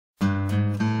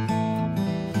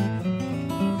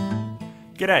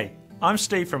G'day, I'm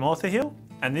Steve from Orthaheel,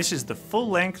 and this is the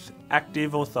full-length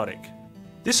Active Orthotic.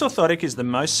 This orthotic is the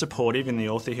most supportive in the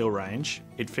Orthaheel range.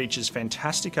 It features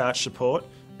fantastic arch support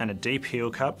and a deep heel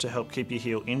cup to help keep your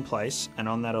heel in place and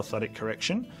on that orthotic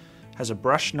correction. Has a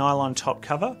brushed nylon top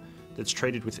cover that's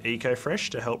treated with EcoFresh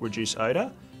to help reduce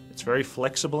odour. It's very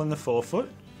flexible in the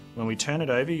forefoot. When we turn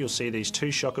it over, you'll see these two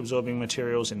shock absorbing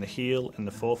materials in the heel and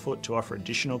the forefoot to offer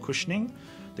additional cushioning.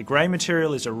 The grey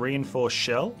material is a reinforced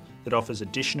shell that offers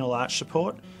additional arch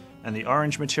support, and the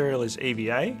orange material is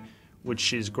EVA,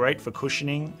 which is great for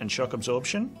cushioning and shock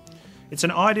absorption. It's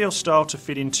an ideal style to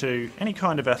fit into any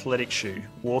kind of athletic shoe,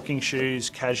 walking shoes,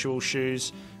 casual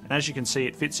shoes, and as you can see,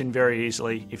 it fits in very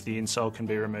easily if the insole can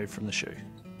be removed from the shoe.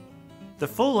 The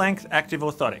full-length Active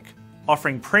Orthotic,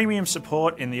 offering premium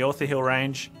support in the Orthaheel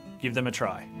range. Give them a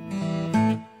try.